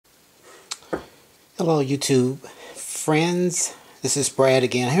Hello YouTube friends, this is Brad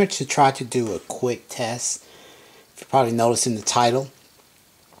again. I'm here to try to do a quick test. If you probably noticed in the title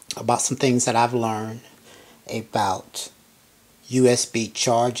about some things that I've learned about USB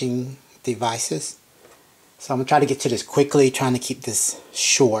charging devices. So I'm going to try to get to this quickly, trying to keep this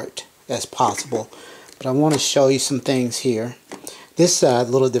short as possible. But I want to show you some things here. This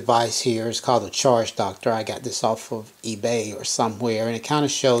little device here is called a Charge Doctor. I got this off of eBay or somewhere, and it kind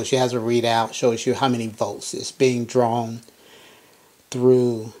of shows you, has a readout, shows you how many volts is being drawn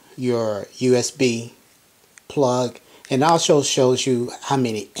through your USB plug, and also shows you how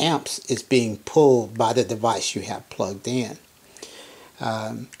many amps is being pulled by the device you have plugged in.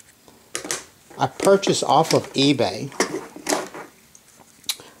 I purchased off of eBay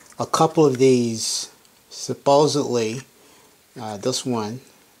a couple of these, supposedly this one,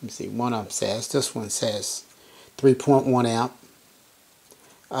 let me see, one of them says, this one says 3.1 amp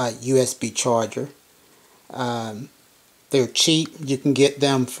USB charger. They're cheap. You can get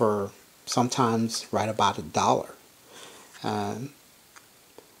them for sometimes right about $1.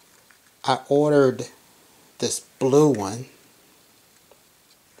 I ordered this blue one.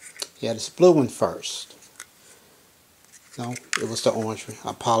 Yeah, this blue one first. No, it was the orange one.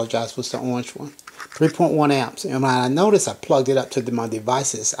 I apologize, it was the orange one. 3.1 amps. And when I noticed I plugged it up to my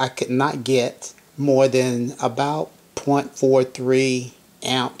devices, I could not get more than about 0.43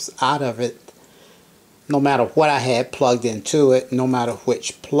 amps out of it. No matter what I had plugged into it, no matter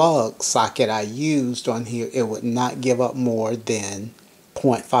which plug socket I used on here, it would not give up more than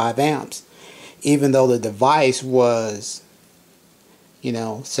 0.5 amps. Even though the device was, you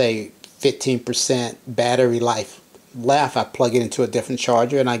know, say 15% battery life left, I plug it into a different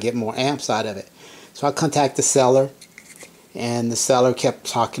charger and I get more amps out of it. So I contact the seller, and the seller kept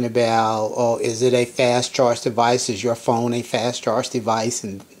talking about, oh, is it a fast charge device? Is your phone a fast charge device?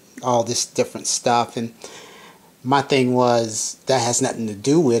 And all this different stuff. And my thing was, that has nothing to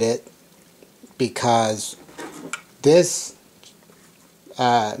do with it, because this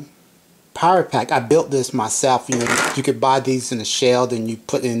power pack, I built this myself. You know, you could buy these in a shell, then you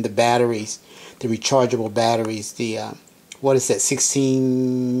put in the batteries, the rechargeable batteries, the what is that,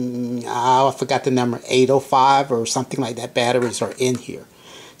 16, I forgot the number, 805 or something like that, batteries are in here.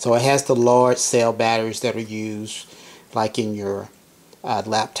 So it has the large cell batteries that are used like in your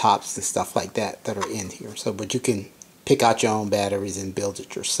laptops and stuff like that that are in here. So, but you can pick out your own batteries and build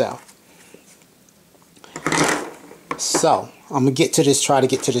it yourself. So I'm gonna get to this, try to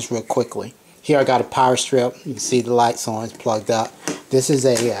get to this real quickly. Here I got a power strip. You can see the lights on, it's plugged up. This is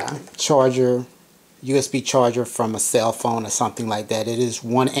a charger, USB charger from a cell phone or something like that. It is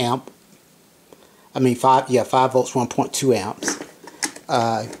 1 amp. I mean 5 volts, 1.2 amps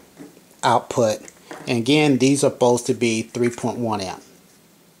output. And again, these are supposed to be 3.1 amp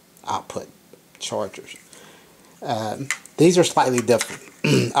output chargers. These are slightly different.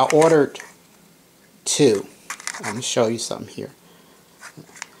 I ordered two. I'm going to show you something here.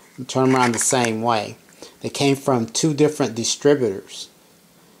 Turn them around the same way. They came from two different distributors,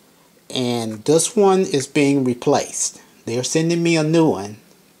 and this one is being replaced. They're sending me a new one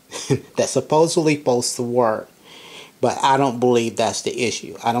that's supposedly supposed to work, but I don't believe that's the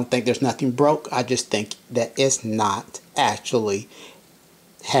issue. I don't think there's nothing broke. I just think that it's not actually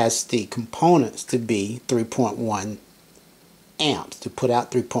has the components to be 3.1 amps, to put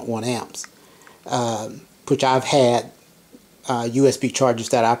out 3.1 amps, which I've had USB chargers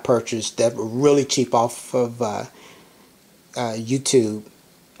that I purchased that were really cheap off of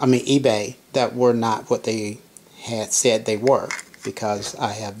eBay, that were not what they had said they were, because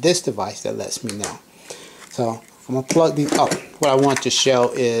I have this device that lets me know. So I'm going to plug these up. What I want to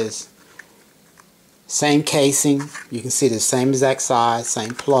show is same casing. You can see the same exact size,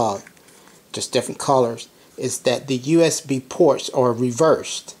 same plug, just different colors. Is that the USB ports are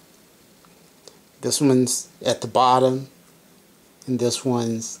reversed. This one's at the bottom, and this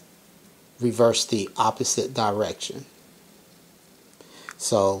one's reversed the opposite direction.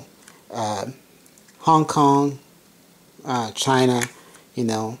 So Hong Kong, China, you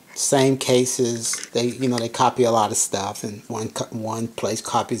know, same cases. They copy a lot of stuff, and one place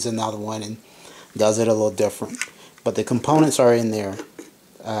copies another one and does it a little different. But the components are in there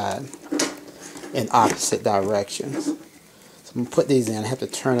in opposite directions. So I'm gonna put these in. I have to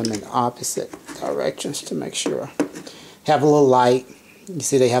turn them in opposite directions to make sure. Have a little light. You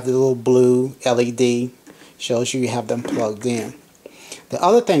see they have the little blue LED. Shows you have them plugged in. The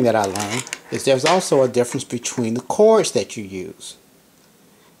other thing that I learned is there's also a difference between the cords that you use.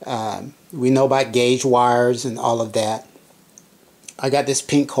 We know about gauge wires and all of that. I got this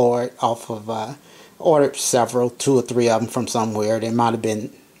pink cord off of, ordered several, 2 or 3 of them from somewhere. They might have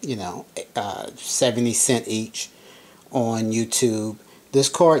been you know, 70 cents each on YouTube. This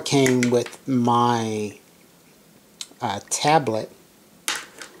cord came with my tablet,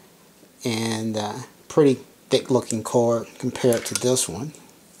 and pretty thick looking cord compared to this one.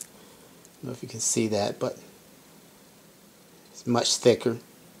 I don't know if you can see that, but it's much thicker,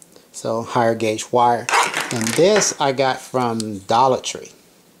 so higher gauge wire. And this I got from Dollar Tree,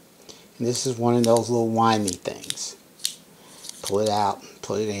 and this is one of those little windy things. Pull it out,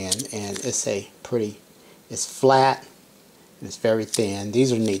 put it in, and it's flat and it's very thin.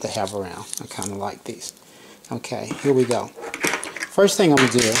 These are neat to have around. I kind of like these. Okay, here we go. First thing I'm going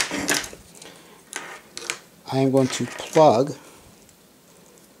to do, I am going to plug,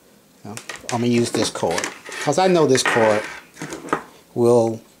 I'm going to use this cord, because I know this cord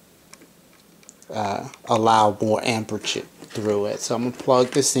will allow more amperage through it. So I'm going to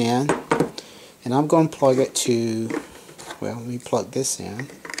plug this in, and I'm going to plug it to, well, let me plug this in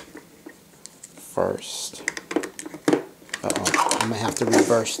first. I'm going to have to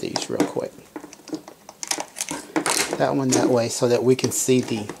reverse these real quick. That one that way so that we can see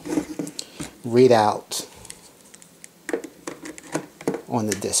the readout on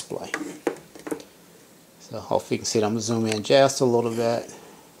the display. So hopefully you can see it. I'm going to zoom in just a little bit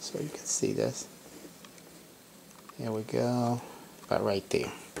so you can see this. There we go. About right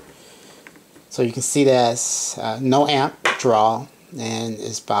there. So you can see that's no amp draw, and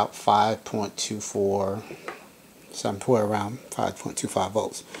it's about 5.24, somewhere around 5.25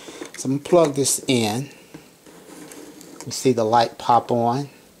 volts. So I'm going to plug this in. You see the light pop on,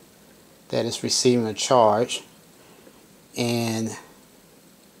 that is receiving a charge, and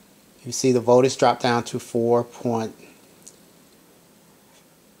you see the voltage drop down to 4.5.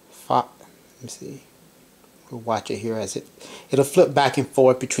 Let me see. We'll watch it here as it'll flip back and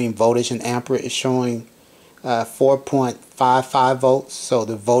forth between voltage and amperage. It's showing 4.55 volts, so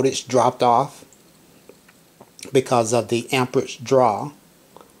the voltage dropped off because of the amperage draw,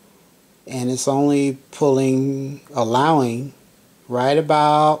 and it's only allowing right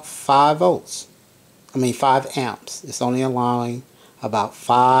about 5 volts. I mean 5 amps. It's only allowing about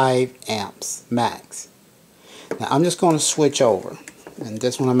 5 amps max. Now I'm just going to switch over, and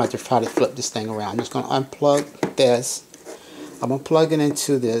this one I'm going to try to flip this thing around. I'm just going to unplug this. I'm going to plug it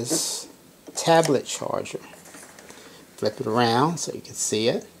into this tablet charger. Flip it around so you can see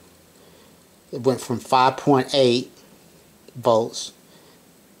it. It went from 5.8 volts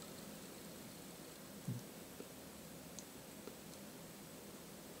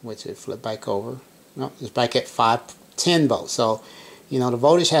which it flip back over. No, it's back at 10 volts. So, you know, the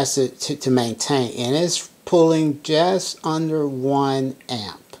voltage has to maintain, and it's pulling just under 1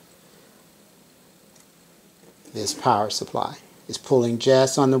 amp. This power supply is pulling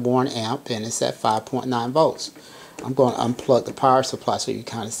just under 1 amp, and it's at 5.9 volts. I'm going to unplug the power supply so you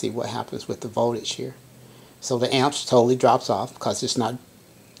kind of see what happens with the voltage here. So the amps totally drops off because it's not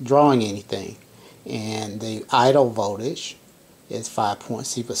drawing anything, and the idle voltage is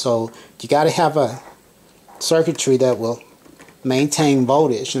 5.6. So you got to have a circuitry that will maintain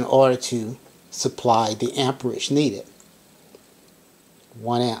voltage in order to supply the amperage needed.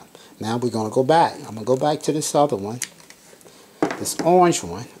 1 amp. Now we're going to go back. I'm going to go back to this other one, this orange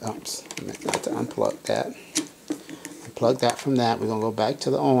one. Oops, I meant not to unplug that. Unplug that from that. We're going to go back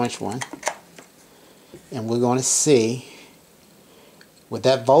to the orange one, and we're going to see with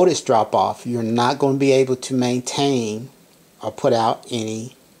that voltage drop off, you're not going to be able to maintain or put out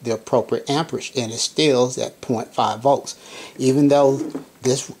the appropriate amperage, and it still is at 0.5 volts, even though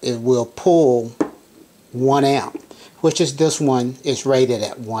it will pull 1 amp, which is this one is rated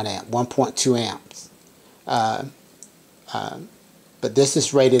at 1 amp, 1.2 amps. But this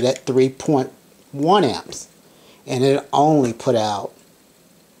is rated at 3.1 amps, and it only put out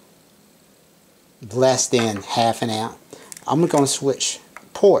less than half an amp. I'm going to switch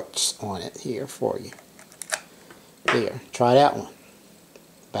ports on it here for you. There, try that one.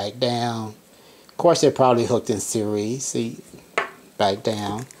 Back down. Of course, they're probably hooked in series. See, back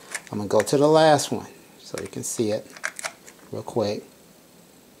down. I'm going to go to the last one so you can see it real quick.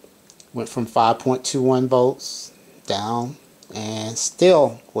 Went from 5.21 volts down, and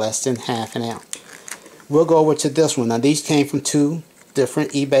still less than half an amp. We'll go over to this one. Now, these came from 2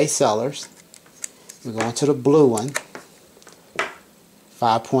 different eBay sellers. We're going to the blue one.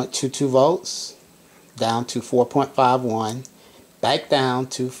 5.22 volts. Down to 4.51, back down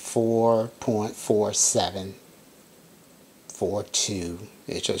to 4.4742.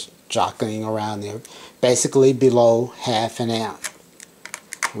 It's just jockeying around there, basically below half an amp.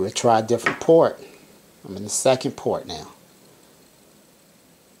 We'll try a different port. I'm in the second port now.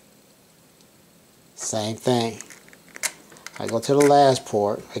 Same thing. I go to the last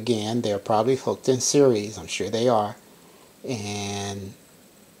port. Again, they're probably hooked in series. I'm sure they are. And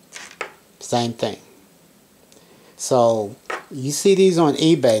same thing. So you see these on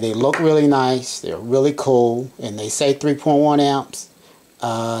eBay. They look really nice. They're really cool. And they say 3.1 amps.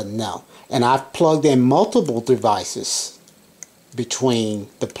 No. And I've plugged in multiple devices between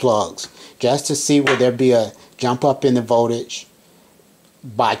the plugs just to see will there be a jump up in the voltage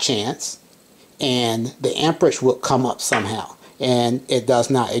by chance, and the amperage will come up somehow, and it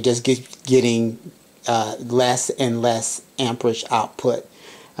does not. It just keeps getting less and less amperage output.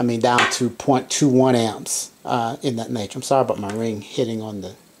 I mean, down to 0.21 amps in that nature. I'm sorry about my ring hitting on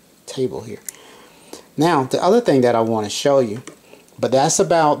the table here. Now the other thing that I want to show you, but that's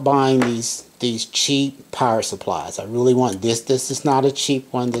about buying these cheap power supplies. I really want this. This is not a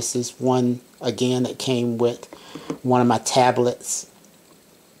cheap one. This is one, again, that came with one of my tablets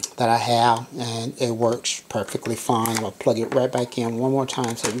that I have, and it works perfectly fine. I'm going to plug it right back in one more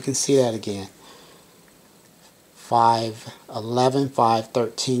time so you can see that again. 511,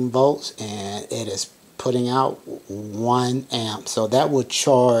 513 volts, and it is putting out 1 amp. So that will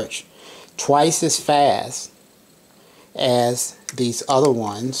charge twice as fast as these other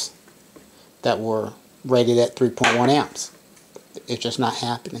ones that were rated at 3.1 amps. It's just not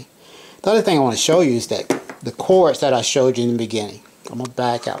happening. The other thing I want to show you is that the cords that I showed you in the beginning. I'm going to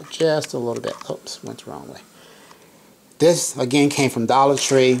back out just a little bit. Oops, went the wrong way. This again came from Dollar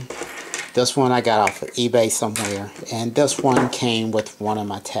Tree. This one I got off of eBay somewhere, and this one came with one of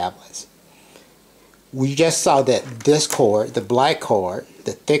my tablets. We just saw that this cord, the black cord,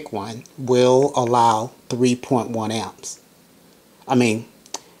 the thick one, will allow 3.1 amps. I mean,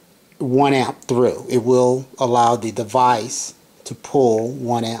 1 amp through. It will allow the device to pull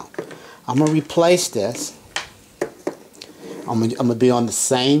 1 amp. I'm going to replace this. I'm going to be on the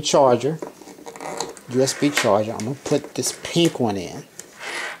same charger, USB charger. I'm going to put this pink one in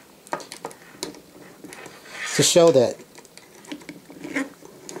to show that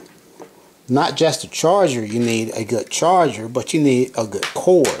not just a charger, you need a good charger, but you need a good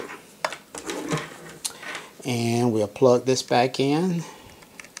cord. And we'll plug this back in.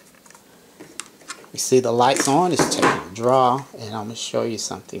 You see the lights on, it's taking a draw, and I'm going to show you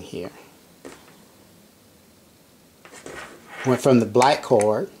something here. Went from the black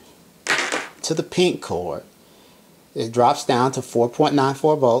cord to the pink cord. It drops down to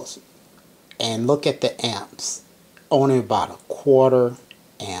 4.94 volts, and look at the amps. Only about 1/4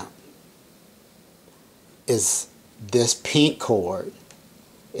 amp is this pink cord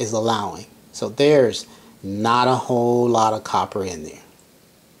is allowing. So there's not a whole lot of copper in there.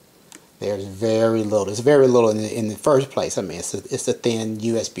 There's very little. It's very little in the first place. I mean, it's a thin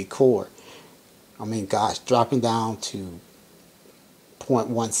USB cord. I mean, gosh, dropping down to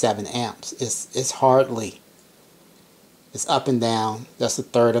 0.17 amps. It's hardly. It's up and down. That's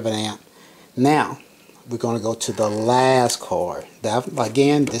 1/3 of an amp. Now we're going to go to the last cord. That,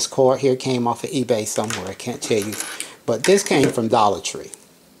 again, this cord here came off of eBay somewhere. I can't tell you, but this came from Dollar Tree.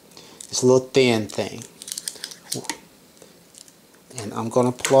 It's a little thin thing. And I'm going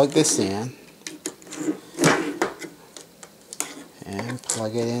to plug this in and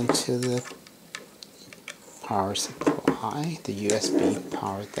plug it into the power supply, the USB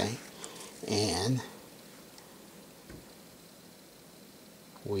power thing, and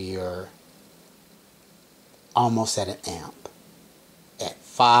we are almost at an amp at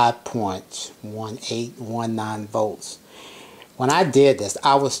 5.1819 volts. When I did this,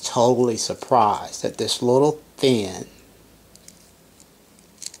 I was totally surprised that this little thin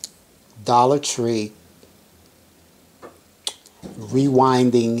Dollar Tree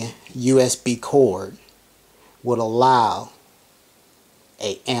rewinding USB cord would allow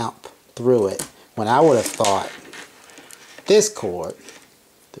an amp through it, when I would have thought this cord,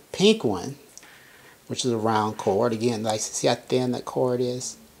 the pink one, which is a round cord, again, like, see how thin that cord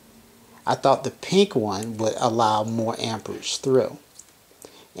is? I thought the pink one would allow more amperage through,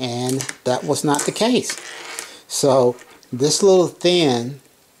 and that was not the case. So this little thin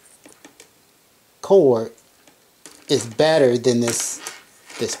cord is better than this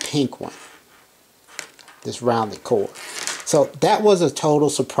pink one, this rounded cord. So that was a total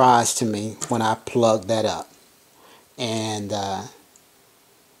surprise to me when I plugged that up and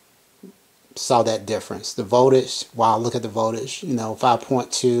saw that difference. The voltage, wow, look at the voltage, you know,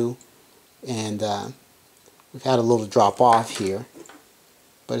 5.2, and we've had a little drop off here,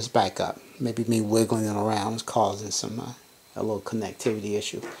 but it's back up. Maybe me wiggling it around is causing some a little connectivity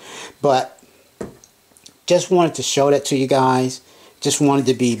issue. But just wanted to show that to you guys. Just wanted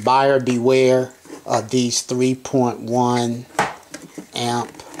to be buyer beware of these 3.1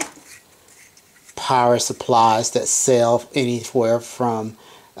 amp power supplies that sell anywhere from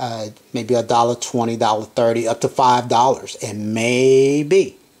maybe $1.20, $1.30 up to $5, and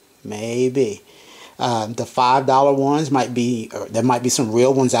maybe the $5 ones might be, or there might be some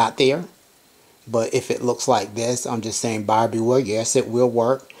real ones out there. But if it looks like this, I'm just saying buyer beware. Yes, it will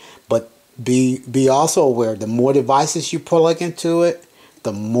work, but be also aware, the more devices you plug into it,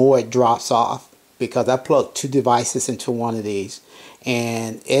 the more it drops off. Because I plugged 2 devices into one of these,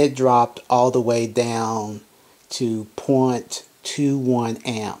 and it dropped all the way down to 0.21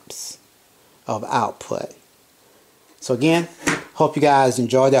 amps of output. So again, hope you guys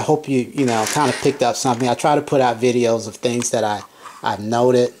enjoyed that. Hope you kind of picked up something. I try to put out videos of things that I've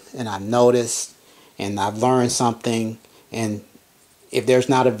noted and I've noticed and I've learned something. And if there's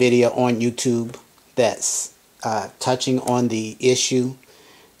not a video on YouTube that's touching on the issue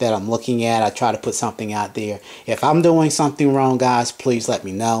that I'm looking at, I try to put something out there. If I'm doing something wrong, guys, please let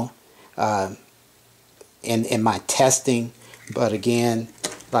me know in my testing. But again,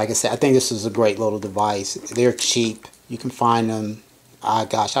 like I said, I think this is a great little device. They're cheap. You can find them.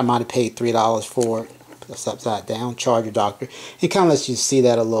 Gosh, I might have paid $3 for it. It's upside down. Charger Doctor. It kind of lets you see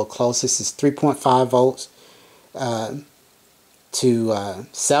that a little close. This is 3.5 volts to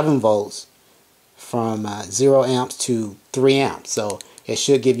 7 volts from 0 amps to 3 amps. So it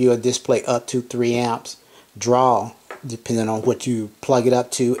should give you a display up to 3 amps draw, depending on what you plug it up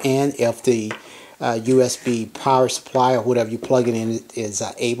to, and if the USB power supply or whatever you plug it in is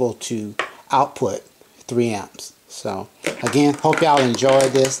able to output 3 amps. So again, hope y'all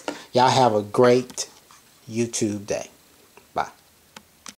enjoyed this. Y'all have a great YouTube day.